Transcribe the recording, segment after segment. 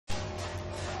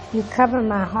You cover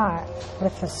my heart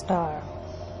with a star.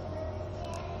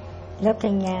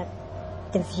 Looking at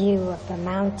the view of the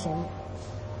mountain,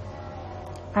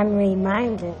 I'm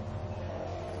reminded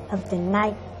of the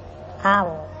night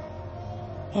owl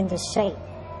in the shape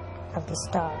of the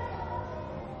star.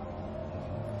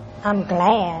 I'm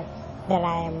glad that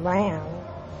I am round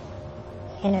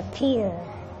and appear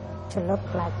to look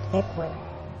like liquid.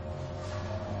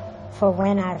 For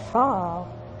when I fall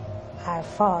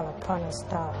upon a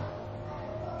star.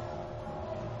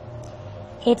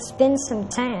 It's been some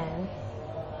time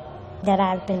that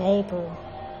I've been able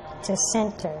to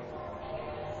center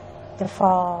the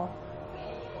fall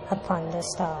upon the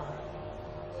star.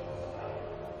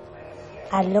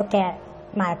 I look at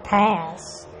my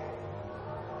past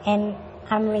and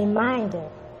I'm reminded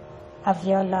of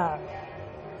your love,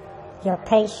 your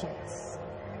patience,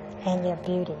 and your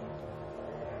beauty.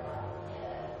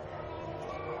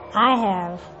 I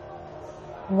have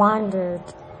wandered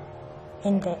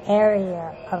in the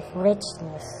area of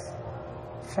richness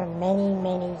for many,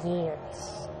 many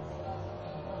years,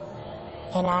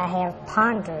 and I have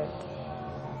pondered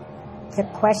the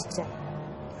question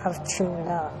of true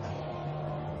love.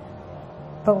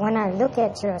 But when I look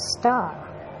at your star,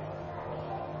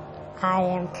 I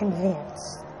am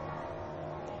convinced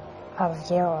of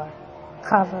your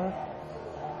cover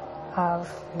of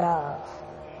love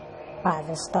by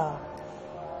the star.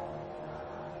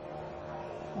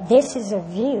 This is a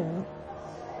view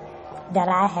that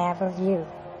I have of you.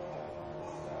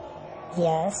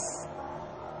 Yes,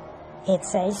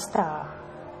 it's a star.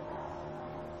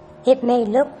 It may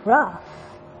look rough,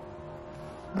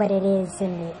 but it is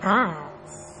in the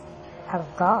eyes of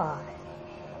God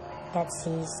that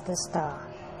sees the star.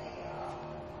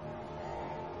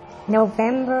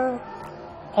 November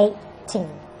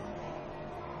 18th.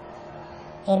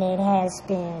 And it has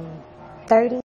been 30